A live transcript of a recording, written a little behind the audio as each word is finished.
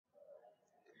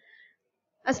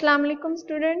अस्सलाम वालेकुम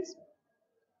students.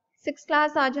 6th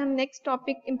class आज हम next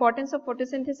topic importance of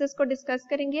photosynthesis को डिस्कस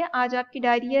करेंगे। आज आपकी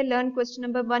डायरी है learn question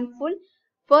number 1 full.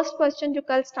 First question जो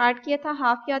कल स्टार्ट किया था,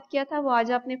 हाफ याद किया था, वो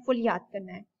आज आपने फुल याद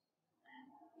करना है।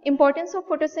 Importance of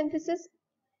photosynthesis.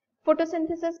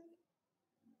 Photosynthesis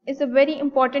is a very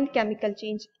important chemical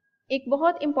change. एक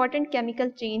बहुत इंपॉर्टेंट केमिकल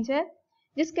चेंज है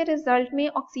जिसके रिजल्ट में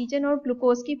ऑक्सीजन और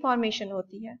ग्लूकोज की फॉर्मेशन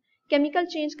होती है। केमिकल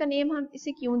चेंज का नेम हम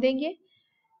इसे क्यों देंगे?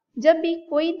 जब भी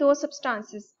कोई दो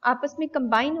सब्सटेंसेस आपस में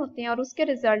कंबाइन होते हैं और उसके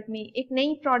रिजल्ट में एक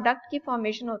नई प्रोडक्ट की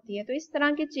फॉर्मेशन होती है, तो इस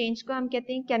तरह के चेंज को हम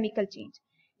कहते हैं केमिकल चेंज।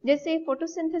 जैसे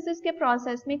फोटोसिंथेसिस के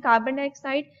प्रोसेस में कार्बन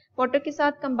डाइऑक्साइड वाटर के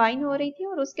साथ कंबाइन हो रही थी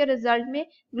और उसके रिजल्ट में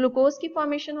ग्लूकोज की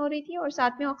फॉर्मेशन हो रही थी और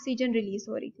साथ में ऑक्सीजन रिलीज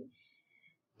हो रही थी।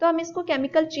 तो हम इसको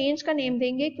केमिकल चेंज का नेम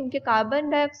देंगे क्योंकि कार्बन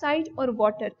डाइऑक्साइड और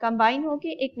वाटर कंबाइन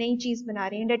होकर एक नई चीज बना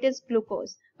रहे हैं, डेट इज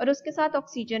ग्लूकोज, और उसके साथ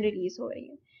ऑक्सीजन रिलीज हो रही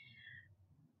है।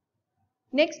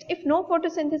 Next, if no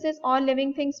photosynthesis all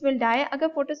living things will die. अगर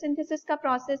फोटोसिंथेसिस का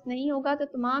प्रोसेस नहीं होगा तो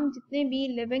तमाम जितने भी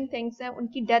लिविंग थिंग्स हैं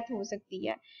उनकी डेथ हो सकती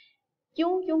है।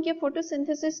 क्यों? क्योंकि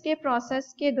फोटोसिंथेसिस के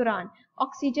प्रोसेस के दौरान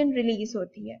ऑक्सीजन रिलीज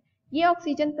होती है। ये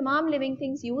ऑक्सीजन तमाम लिविंग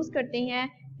थिंग्स यूज करते हैं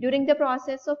during the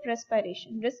process of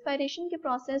respiration. Respiration के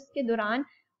प्रोसेस के दौरान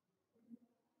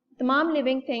तमाम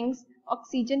लिविंग थिंग्स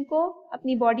ऑक्सीजन को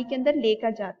अपनी बॉडी के अंदर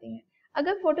लेकर जाते हैं।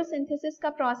 अगर फोटोसिंथेसिस का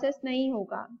प्रोसेस नहीं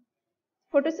होगा,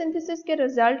 फोटोसिंथेसिस के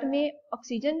रिजल्ट में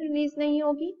ऑक्सीजन रिलीज नहीं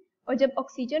होगी, और जब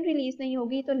ऑक्सीजन रिलीज नहीं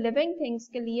होगी तो लिविंग थिंग्स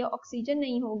के लिए ऑक्सीजन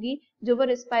नहीं होगी जो वो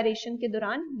रेस्पिरेशन के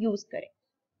दौरान यूज करें।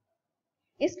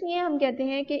 इसलिए हम कहते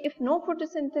हैं कि if no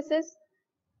photosynthesis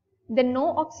then no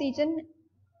oxygen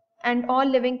and all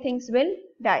living things will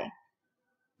die.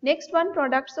 Next one,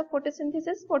 products of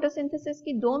photosynthesis. Photosynthesis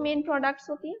की दो मेन प्रोडक्ट्स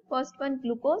होती हैं। फर्स्ट वन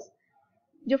ग्लूकोज,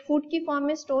 जो फूड की फॉर्म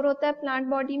में स्टोर होता है प्लांट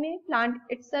बॉडी में, प्लांट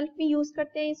इटसेल्फ भी यूज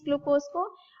करते हैं इस ग्लूकोज को,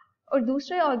 और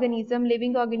दूसरे organism,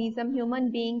 living organism, human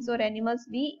beings और एनिमल्स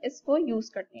भी इसको यूज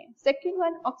करते हैं। Second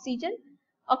one, oxygen.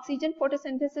 Oxygen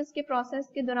photosynthesis के प्रोसेस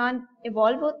के दौरान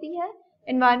इवॉल्व होती है,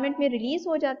 एनवायरनमेंट में रिलीज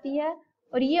हो जाती है,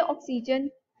 और ये ऑक्सीजन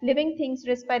लिविंग थिंग्स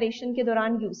रेस्पिरेशन के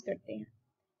दौरान यूज करते हैं।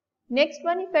 Next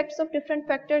one, effects of different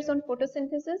factors on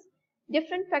photosynthesis.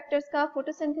 Different factors का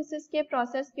फोटोसिंथेसिस के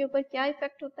प्रोसेस के ऊपर क्या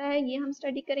इफेक्ट होता है ये हम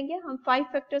स्टडी करेंगे। हम 5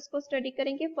 फैक्टर्स को स्टडी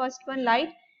करेंगे। First one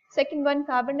light, second one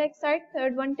carbon dioxide,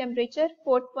 third one temperature,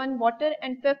 fourth one water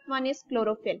and fifth one is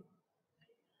chlorophyll.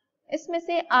 इसमें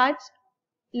से आज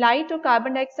लाइट और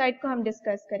कार्बन डाइऑक्साइड को हम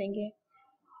डिस्कस करेंगे।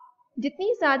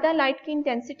 जितनी ज्यादा लाइट की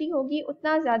इंटेंसिटी होगी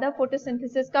उतना ज्यादा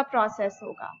फोटोसिंथेसिस का प्रोसेस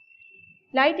होगा।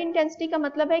 लाइट इंटेंसिटी का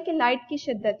मतलब है कि लाइट की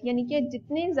शिद्दत, यानी कि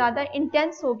जितनी ज्यादा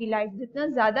इंटेंस होगी लाइट, जितना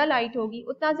ज्यादा लाइट होगी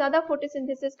उतना ज्यादा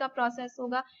फोटोसिंथेसिस का प्रोसेस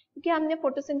होगा। क्योंकि हमने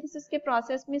फोटोसिंथेसिस के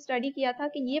प्रोसेस में स्टडी किया था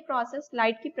कि ये प्रोसेस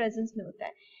लाइट की प्रेजेंस में होता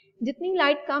है। जितनी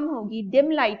लाइट कम होगी,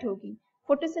 डिम लाइट होगी,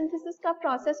 फोटोसिंथेसिस का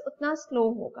प्रोसेस उतना स्लो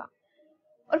होगा।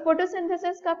 और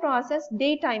फोटोसिंथेसिस का प्रोसेस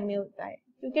डे टाइम में होता है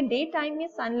क्योंकि डे टाइम में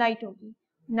सनलाइट होगी,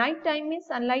 नाइट टाइम में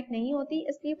सनलाइट नहीं होती,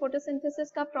 इसलिए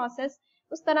फोटोसिंथेसिस का प्रोसेस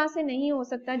उस तरह से नहीं हो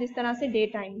सकता जिस तरह से डे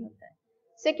टाइम में होता है।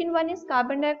 Second one is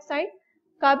carbon dioxide.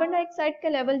 Carbon dioxide का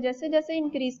लेवल जैसे जैसे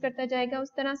इंक्रीज करता जाएगा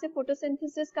उस तरह से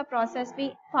फोटोसिंथेसिस का प्रोसेस भी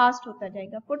फास्ट होता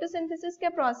जाएगा। फोटोसिंथेसिस के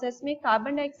प्रोसेस में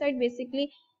कार्बन डाइऑक्साइड बेसिकली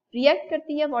रिएक्ट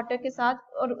करती है वाटर के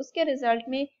साथ और उसके रिजल्ट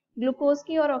में ग्लूकोज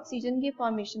की और ऑक्सीजन की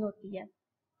फॉर्मेशन होती है।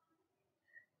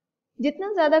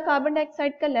 जितना ज्यादा कार्बन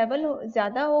डाइऑक्साइड का लेवल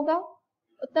ज्यादा होगा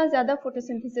उतना ज्यादा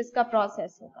फोटोसिंथेसिस का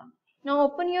प्रोसेस होगा। Now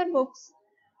open your books.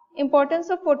 Importance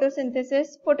of photosynthesis.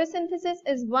 Photosynthesis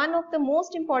is one of the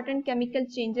most important chemical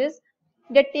changes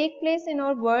that take place in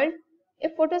our world.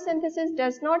 If photosynthesis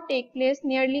does not take place,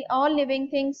 nearly all living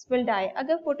things will die.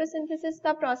 अगर photosynthesis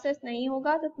का process नहीं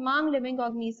होगा तो तमाम living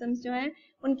organisms जो हैं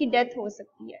उनकी death हो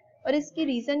सकती है। और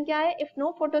इसकी reason क्या है? If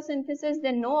no photosynthesis,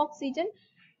 then no oxygen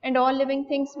and all living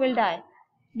things will die.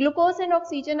 Glucose and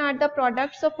oxygen are the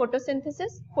products of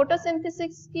photosynthesis.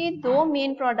 Photosynthesis की दो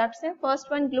मेन प्रोडक्ट्स हैं।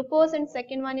 First one glucose and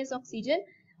second one is oxygen.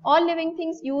 All living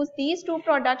things use these two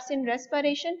products in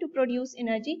respiration to produce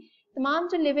energy. तमाम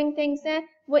जो living things हैं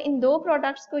वो इन दो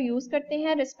products को use करते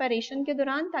हैं रेस्पिरेशन के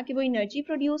दौरान ताकि वो एनर्जी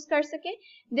प्रोड्यूस कर सके।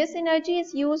 This energy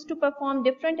is use to perform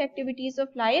different activities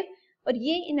of life, और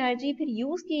ये एनर्जी फिर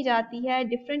यूज की जाती है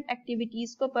डिफरेंट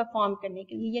एक्टिविटीज को परफॉर्म करने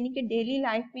के लिए। यानी कि डेली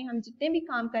लाइफ में हम जितने भी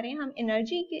काम करें हम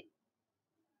एनर्जी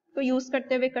को यूज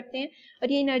करते हुए करते हैं,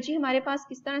 और ये एनर्जी हमारे पास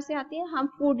किस तरह से आती है? हम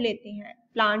फूड लेते हैं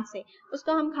प्लांट से,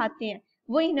 उसको हम खाते हैं,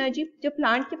 वो एनर्जी जो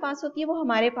प्लांट के पास होती है वो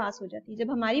हमारे पास हो जाती है।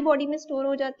 जब हमारी बॉडी में स्टोर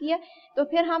हो जाती है तो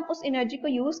फिर हम उस एनर्जी को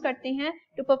यूज करते हैं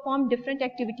to perform different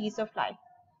activities of life.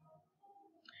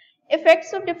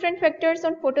 Effects of different factors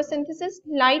on photosynthesis.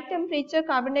 Light, temperature,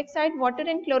 carbon dioxide, water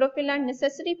and chlorophyll are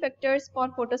necessary factors for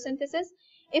photosynthesis.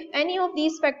 If any of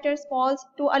these factors falls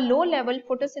to a low level,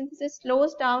 photosynthesis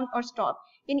slows down or stop.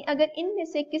 यानी अगर इनमें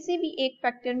से किसी भी एक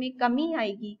factor में कमी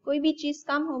आएगी, कोई भी चीज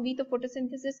कम होगी, तो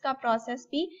फोटोसिंथेसिस का प्रोसेस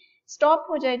भी स्टॉप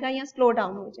हो जाएगा या स्लो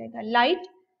डाउन हो जाएगा. Light,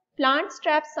 plants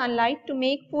trap sunlight to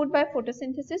make food by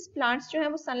photosynthesis. Plants जो है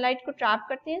वो सनलाइट को ट्रैप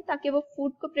करते हैं ताकि वो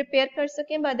फूड को प्रिपेयर कर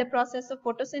सकें by the process of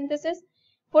photosynthesis.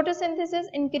 Photosynthesis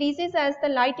increases as the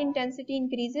light intensity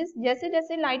increases. जैसे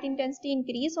जैसे लाइट इंटेंसिटी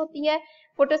इंक्रीज होती है,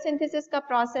 फोटोसिंथेसिस का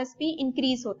प्रोसेस भी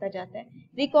इंक्रीज होता जाता है.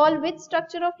 Recall which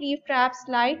structure of leaf traps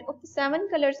light. Of the 7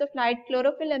 colours of light,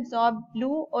 chlorophyll absorb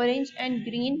blue, orange and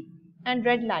green and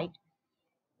red light.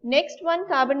 Next one,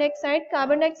 carbon dioxide.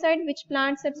 Carbon dioxide which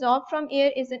plants absorb from air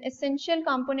is an essential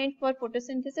component for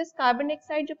photosynthesis. Carbon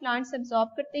dioxide जो plants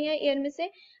absorb करते हैं air में से,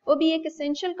 वो भी एक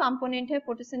essential component है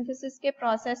photosynthesis के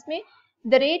process में.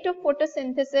 The rate of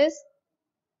photosynthesis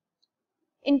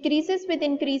increases with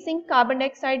increasing carbon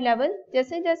dioxide level.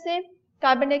 जैसे जैसे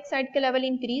कार्बन डाइऑक्साइड का लेवल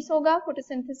इंक्रीज होगा,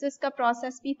 फोटोसिंथेसिस का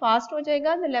प्रोसेस भी फास्ट हो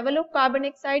जाएगा. The level of carbon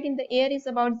dioxide in the air is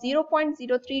about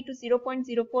 0.03 to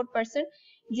 0.04%.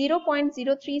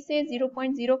 0.03 से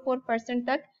 0.04%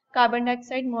 तक कार्बन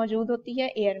डाइऑक्साइड मौजूद होती है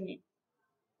एयर में.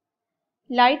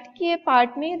 लाइट के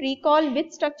पार्ट में, recall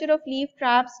which structure of leaf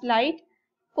traps light.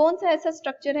 कौन सा ऐसा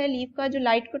स्ट्रक्चर है लीफ का जो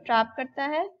लाइट को ट्रैप करता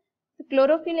है? तो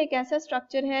क्लोरोफिल एक ऐसा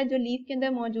स्ट्रक्चर है जो लीफ के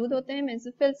अंदर मौजूद होते हैं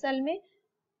मेसोफिल सेल में,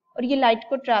 और ये लाइट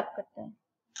को ट्रैप करता है.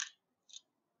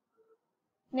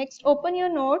 Next, open your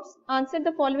notes, answer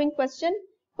the following question.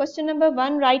 Question number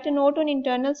 1, right a note on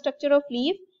internal structure of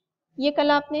leaf. ये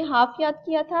कल आपने हाफ याद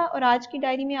किया था और आज की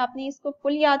डायरी में आपने इसको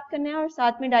फुल याद करना है और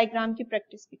साथ में डायग्राम की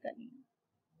प्रैक्टिस भी करनी है.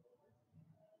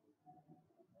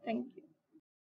 Thank you.